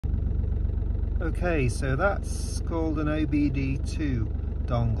Okay, so that's called an OBD2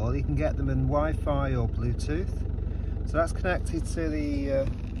 dongle. You can get them in Wi-Fi or Bluetooth. So that's connected to the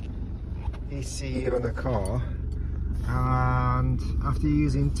ECU on the car, and after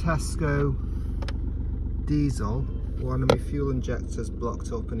using Tesco diesel, one of my fuel injectors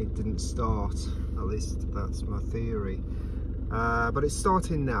blocked up and it didn't start. At least that's my theory. But it's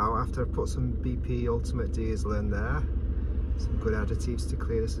starting now after I've put some BP Ultimate diesel in there. Some good additives to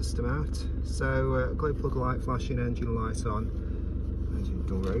clear the system out. So glow plug light flashing, engine light on, engine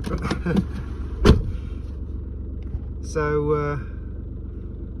door open. So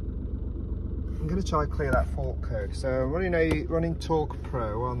I'm going to try to clear that fault code. So I'm running Torque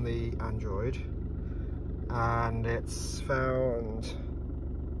Pro on the Android, and it's found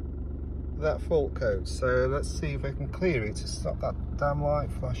that fault code. So let's see if I can clear it to stop that damn light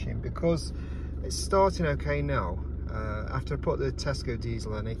flashing, because it's starting okay now. After I put the Tesco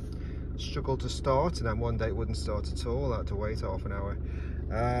diesel in, it struggled to start, and then one day it wouldn't start at all. I had to wait half an hour.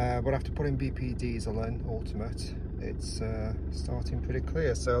 But after putting BP diesel in Ultimate, it's starting pretty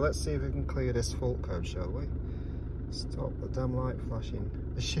clear. So let's see if we can clear this fault code, shall we? Stop the damn light flashing,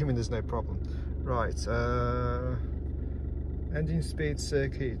 assuming there's no problem. Right, engine speed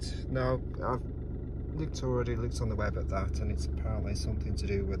circuit. Now I've already looked on the web at that, and it's apparently something to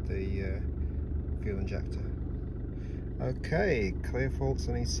do with the fuel injector. Okay, clear faults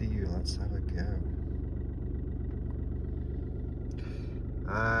on ECU, let's have a go.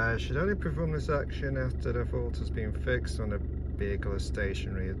 Should only perform this action after the fault has been fixed on the vehicle is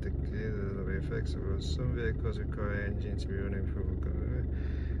stationary. If the will be fixed, some vehicles require engine to be running for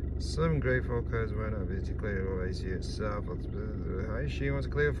some grey fault codes were not able to clear all ECU itself. Hi, she wants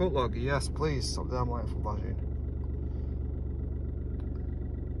to clear a fault log. Yes, please, stop the damn light from flashing.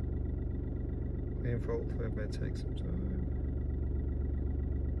 Fault flip may take some time.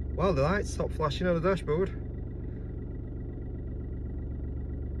 Well, the lights stopped flashing on the dashboard.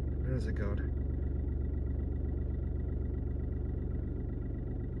 Where's it gone?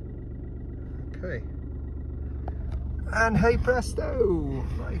 Okay. And hey presto!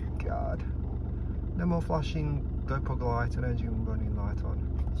 My God. No more flashing glow plug light and engine running light on.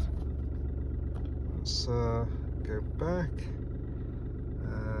 Let's go back.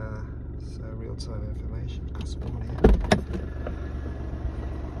 So real-time information costs money.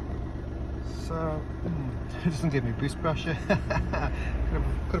 So it doesn't give me boost pressure.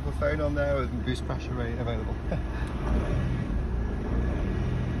 Could have a phone on there with boost pressure rate available.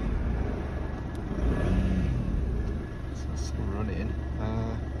 So it's still running.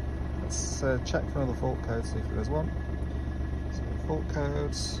 Let's check for another fault code, see if there's one. So fault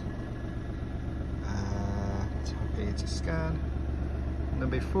codes. Tap E to scan. And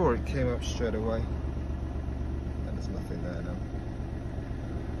before it came up straight away, and there's nothing there now.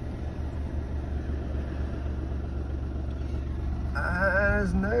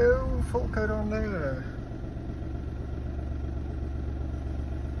 There's no fault code on there.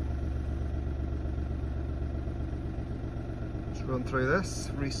 Let's run through this,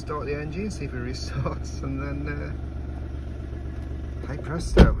 restart the engine, see if it restarts, and then hey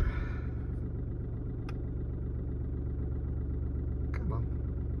presto.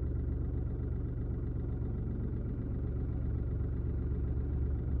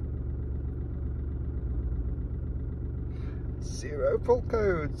 Zero fault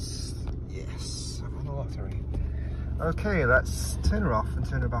codes. Yes, I've won the lottery. Okay, let's turn her off and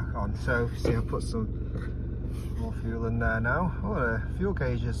turn her back on. So, see, I've put some more fuel in there now. Oh, the fuel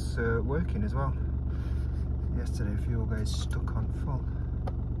gauge is working as well. Yesterday, fuel gauge stuck on full.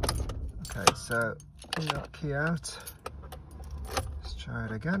 Okay, so pull that key out. Let's try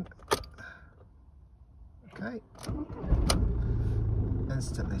it again. Okay.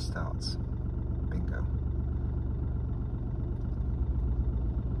 Instantly starts. Bingo.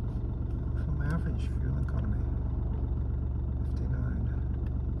 Average fuel economy 59.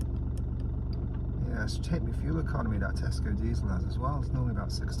 Yeah, it's cheap my fuel economy that Tesco diesel has as well. It's normally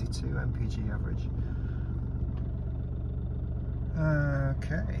about 62 mpg average.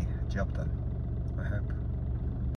 Okay, job done, I hope.